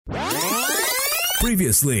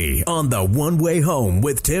Previously on the One Way Home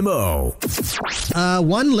with Tim O.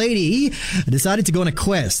 One lady decided to go on a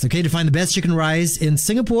quest, to find the best chicken rice in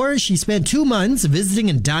Singapore. She spent 2 months visiting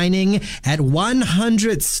and dining at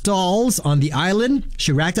 100 stalls on the island.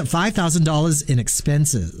 She racked up $5,000 in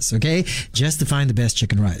expenses, just to find the best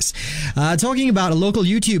chicken rice. Talking about a local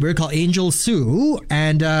YouTuber called Angel Sue,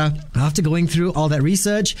 and after going through all that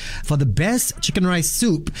research for the best chicken rice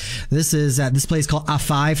soup, this is at this place called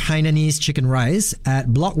A5 Hainanese Chicken Rice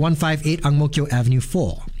at Block 158 Ang Mo Kio Avenue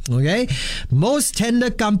 4. Most tender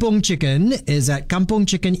kampung chicken is at Kampung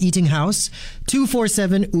Chicken Eating House,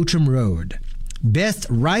 247 Outram Road. Best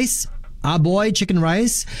rice, Aboy Chicken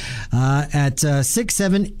Rice at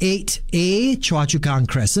 678A Choa Chu Kang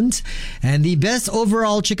Crescent. And the best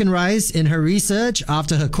overall chicken rice in her research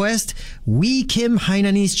after her quest, Wee Kim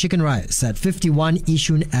Hainanese Chicken Rice at 51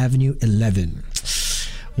 Yishun Avenue 11.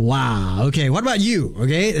 Wow. Okay. What about you? Are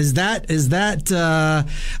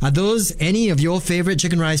those any of your favorite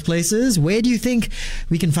chicken rice places? Where do you think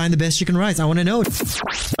we can find the best chicken rice? I want to know.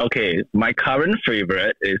 Okay. My current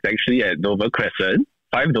favorite is actually at Dover Crescent.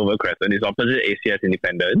 5 Dover Crescent is opposite ACS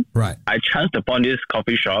Independent. Right. I chanced upon this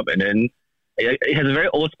coffee shop, and then it has a very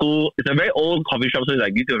old school. It's a very old coffee shop, so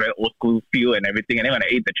it gives you a very old school feel and everything. And then when I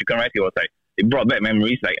ate the chicken rice, it brought back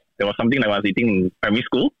memories. There was something I was eating in primary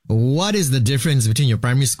school. What is the difference between your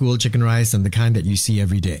primary school chicken rice and the kind that you see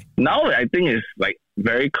every day? Now I think it's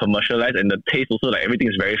very commercialized, and the taste also everything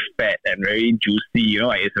is very fat and very juicy.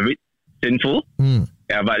 It's a bit sinful.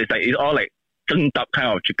 Yeah, but it's all zenged up kind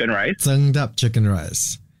of chicken rice. Zenged up chicken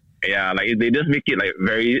rice. Yeah, they just make it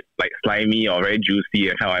very slimy or very juicy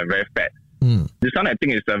and kind of very fat. This one I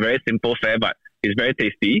think is a very simple fare, but it's very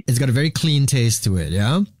tasty. It's got a very clean taste to it,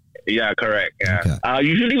 yeah? Yeah, correct. Yeah. Okay.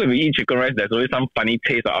 Usually when we eat chicken rice, there's always some funny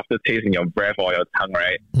taste or aftertaste in your breath or your tongue,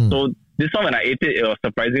 right? So this one, when I ate it, it was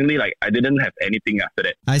surprisingly I didn't have anything after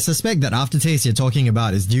that. I suspect that aftertaste you're talking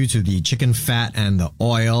about is due to the chicken fat and the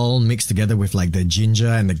oil mixed together with the ginger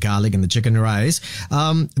and the garlic and the chicken rice.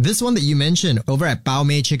 This one that you mentioned over at Bao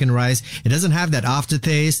Mei Chicken Rice, it doesn't have that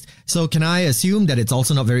aftertaste. So can I assume that it's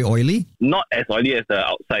also not very oily? Not as oily as the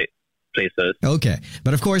outside places. Okay.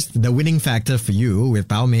 But of course, the winning factor for you with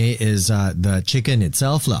Bao Mei is the chicken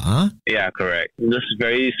itself, huh? Yeah, correct. Just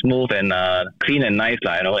very smooth and clean and nice,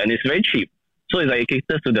 and it's very cheap. So it's it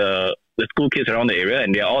caters to the school kids around the area,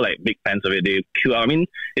 and they're all big fans of it. They queue out. I mean,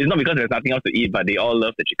 it's not because there's nothing else to eat, but they all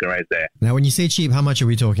love the chicken rice there. Now, when you say cheap, how much are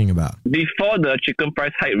we talking about? Before the chicken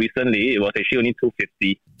price hike recently, it was actually only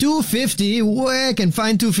 $250. $250? Where can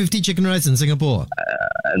find $250 chicken rice in Singapore?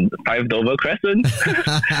 5 Dover Crescent.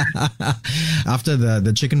 After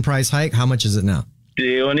the chicken price hike, how much is it now?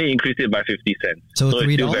 They only increased it by 50 cents. So $3?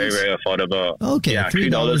 It's still very, very affordable. Okay, yeah,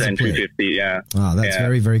 $3 and $3.50, yeah. Wow, that's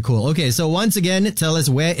very, very cool. Okay, so once again, tell us,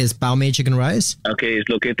 where is Bao Mei Chicken Rice? Okay, it's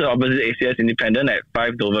located opposite ACS Independent at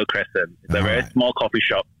 5 Dover Crescent. It's a very small coffee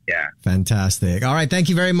shop. Yeah. Fantastic. All right, thank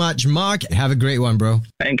you very much, Mark. Have a great one, bro.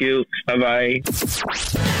 Thank you. Bye-bye.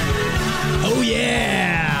 Oh,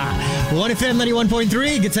 yeah. 1FM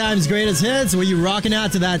 91.3, good times, greatest hits. Were you rocking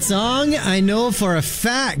out to that song? I know for a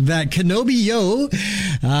fact that Kenobi Yo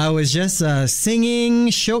was just singing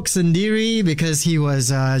Shok Sendiri because he was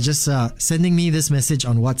just sending me this message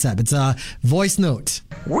on WhatsApp. It's a voice note.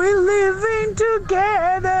 We're living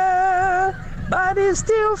together, but it's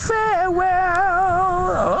still farewell.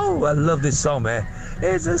 Oh, I love this song, man.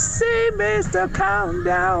 It's the same as the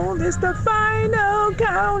countdown. It's the final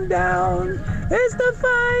countdown. It's the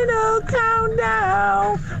final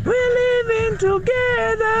countdown. We're living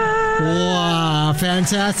together. Wow,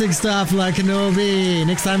 fantastic stuff, like Kenobi.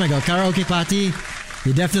 Next time I go karaoke party,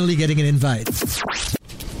 you're definitely getting an invite.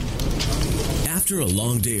 After a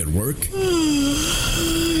long day at work,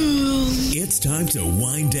 it's time to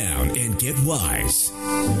wind down and get wise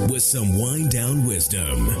with some wind down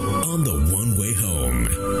wisdom on the One Way Home.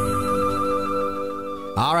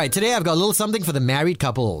 All right, today I've got a little something for the married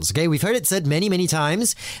couples. Okay, we've heard it said many, many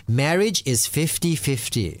times, marriage is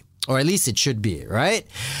 50-50. Or at least it should be, right?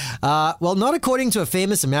 Well, not according to a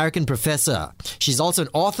famous American professor. She's also an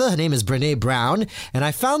author. Her name is Brené Brown. And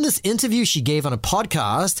I found this interview she gave on a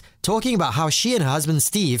podcast talking about how she and her husband,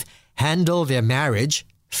 Steve, handle their marriage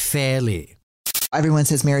fairly. Everyone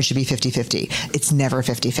says marriage should be 50-50. It's never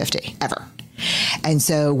 50-50, ever. And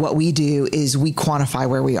so what we do is we quantify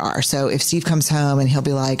where we are. So if Steve comes home and he'll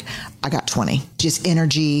be like, I got 20. Just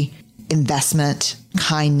energy, investment,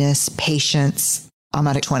 kindness, patience. I'm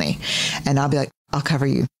at 20. And I'll be like, I'll cover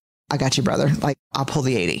you. I got you, brother. I'll pull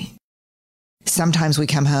the 80. Sometimes we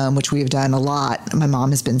come home, which we have done a lot. My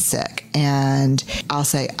mom has been sick and I'll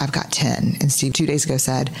say, I've got 10. And Steve 2 days ago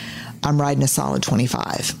said, I'm riding a solid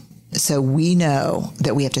 25. So we know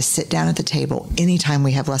that we have to sit down at the table anytime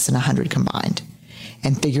we have less than 100 combined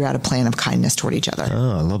and figure out a plan of kindness toward each other.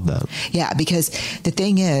 Oh, I love that. Yeah, because the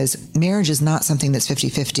thing is, marriage is not something that's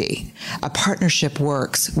 50-50. A partnership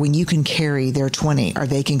works when you can carry their 20 or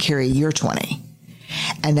they can carry your 20.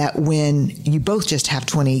 And that when you both just have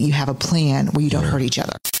 20, you have a plan where you don't hurt each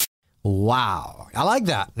other. Wow. I like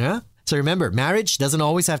that. Yeah. So remember, marriage doesn't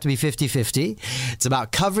always have to be 50-50. It's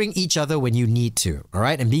about covering each other when you need to, all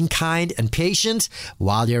right? And being kind and patient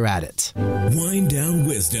while you're at it. Wind down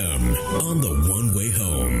wisdom on the One Way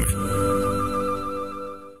Home.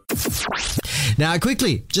 Now,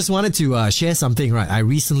 quickly, just wanted to share something I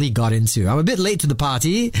recently got into. I'm a bit late to the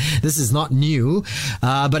party. This is not new,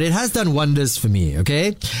 but it has done wonders for me,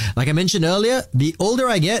 okay? Like I mentioned earlier, the older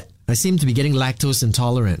I get, I seem to be getting lactose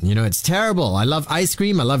intolerant. You know, it's terrible. I love ice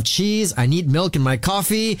cream. I love cheese. I need milk in my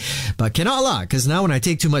coffee, but cannot lie, because now when I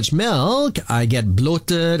take too much milk, I get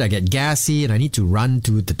bloated, I get gassy, and I need to run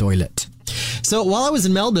to the toilet. So while I was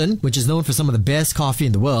in Melbourne, which is known for some of the best coffee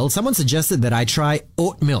in the world, someone suggested that I try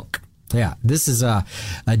oat milk. Yeah, this is a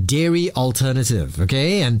dairy alternative,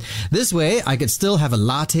 okay? And this way, I could still have a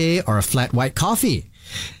latte or a flat white coffee.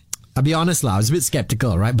 I'll be honest, I was a bit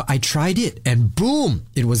skeptical, right? But I tried it and boom,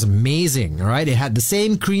 it was amazing, all right? It had the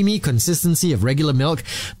same creamy consistency of regular milk,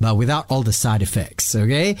 but without all the side effects,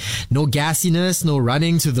 okay? No gassiness, no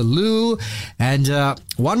running to the loo. And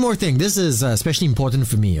one more thing, this is especially important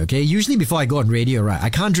for me, okay? Usually before I go on radio, right, I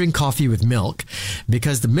can't drink coffee with milk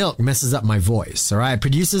because the milk messes up my voice, all right? It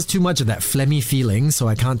produces too much of that phlegmy feeling, so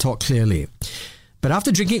I can't talk clearly. But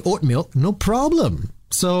after drinking oat milk, no problem.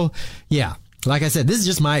 So, yeah. Like I said, this is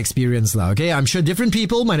just my experience now, okay? I'm sure different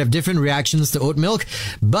people might have different reactions to oat milk,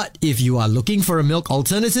 but if you are looking for a milk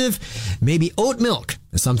alternative, maybe oat milk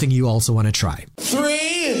is something you also want to try.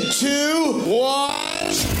 3, 2, 1.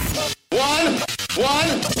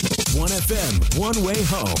 1FM, One Way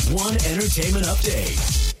Home, One Entertainment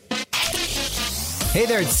Update. Hey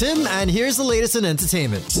there, it's Tim, and here's the latest in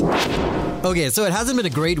entertainment. Okay, so it hasn't been a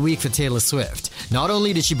great week for Taylor Swift. Not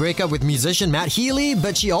only did she break up with musician Matt Healy,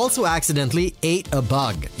 but she also accidentally ate a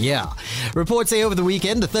bug. Yeah. Reports say over the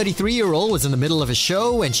weekend, the 33-year-old was in the middle of a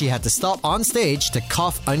show when she had to stop on stage to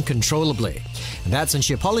cough uncontrollably. And that's when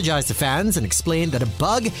she apologized to fans and explained that a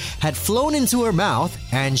bug had flown into her mouth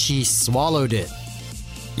and she swallowed it.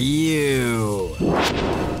 Ew.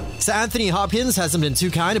 Sir Anthony Hopkins hasn't been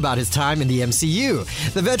too kind about his time in the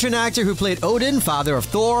MCU. The veteran actor who played Odin, father of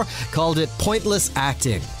Thor, called it pointless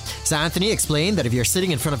acting. Sir Anthony explained that if you're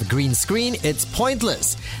sitting in front of a green screen, it's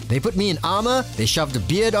pointless. They put me in armor, they shoved a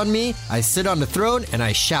beard on me, I sit on the throne, and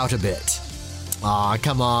I shout a bit. Aw,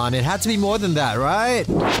 come on, it had to be more than that, right?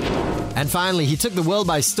 And finally, he took the world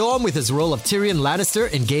by storm with his role of Tyrion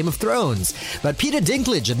Lannister in Game of Thrones. But Peter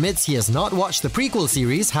Dinklage admits he has not watched the prequel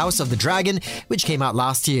series, House of the Dragon, which came out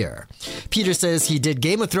last year. Peter says he did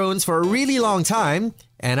Game of Thrones for a really long time,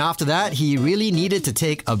 and after that, he really needed to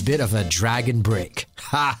take a bit of a dragon break.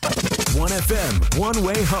 Ha! 1FM, One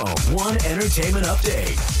Way Home, One Entertainment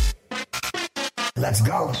Update. Let's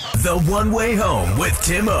go. The One Way Home with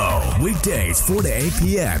Tim O. Weekdays 4 to 8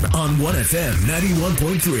 p.m. on 1FM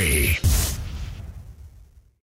 91.3.